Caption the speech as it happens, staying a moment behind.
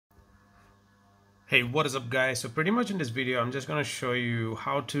Hey, what is up guys? So pretty much in this video I'm just going to show you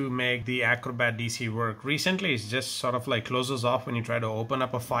how to make the Acrobat DC work. Recently it's just sort of like closes off when you try to open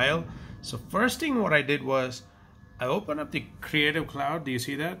up a file. So first thing what I did was I opened up the Creative Cloud. Do you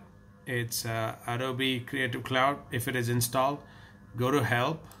see that? It's Adobe Creative Cloud. If it is installed, go to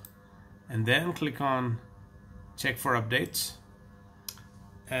Help and then click on Check for Updates,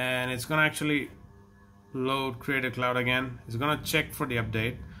 and it's going to actually load Creative Cloud again. It's going to check for the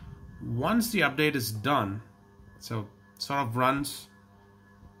update. Once the update is done, so it sort of runs,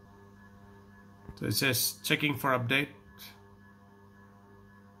 so it says checking for update.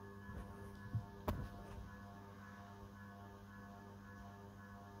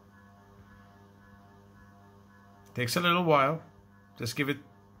 Takes a little while, just give it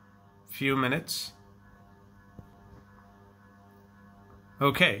a few minutes.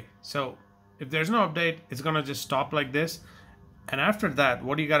 Okay, so if there's no update, it's gonna just stop like this. And after that,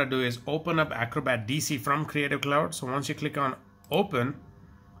 what you got to do is open up Acrobat DC from Creative Cloud. So once you click on open,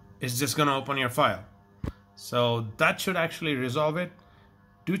 it's just going to open your file. So that should actually resolve it.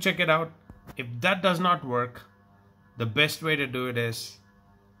 Do check it out. If that does not work, the best way to do it is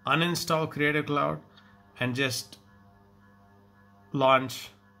uninstall Creative Cloud and just launch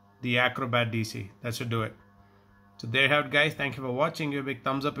the Acrobat DC. That should do it. So there you have it, guys. Thank you for watching. Give a big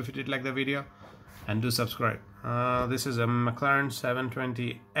thumbs up if you did like the video, and do subscribe. This is a McLaren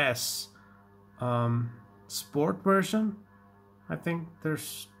 720S sport version. I think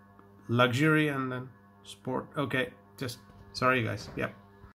there's luxury and then sport. Okay, just sorry guys. Yep.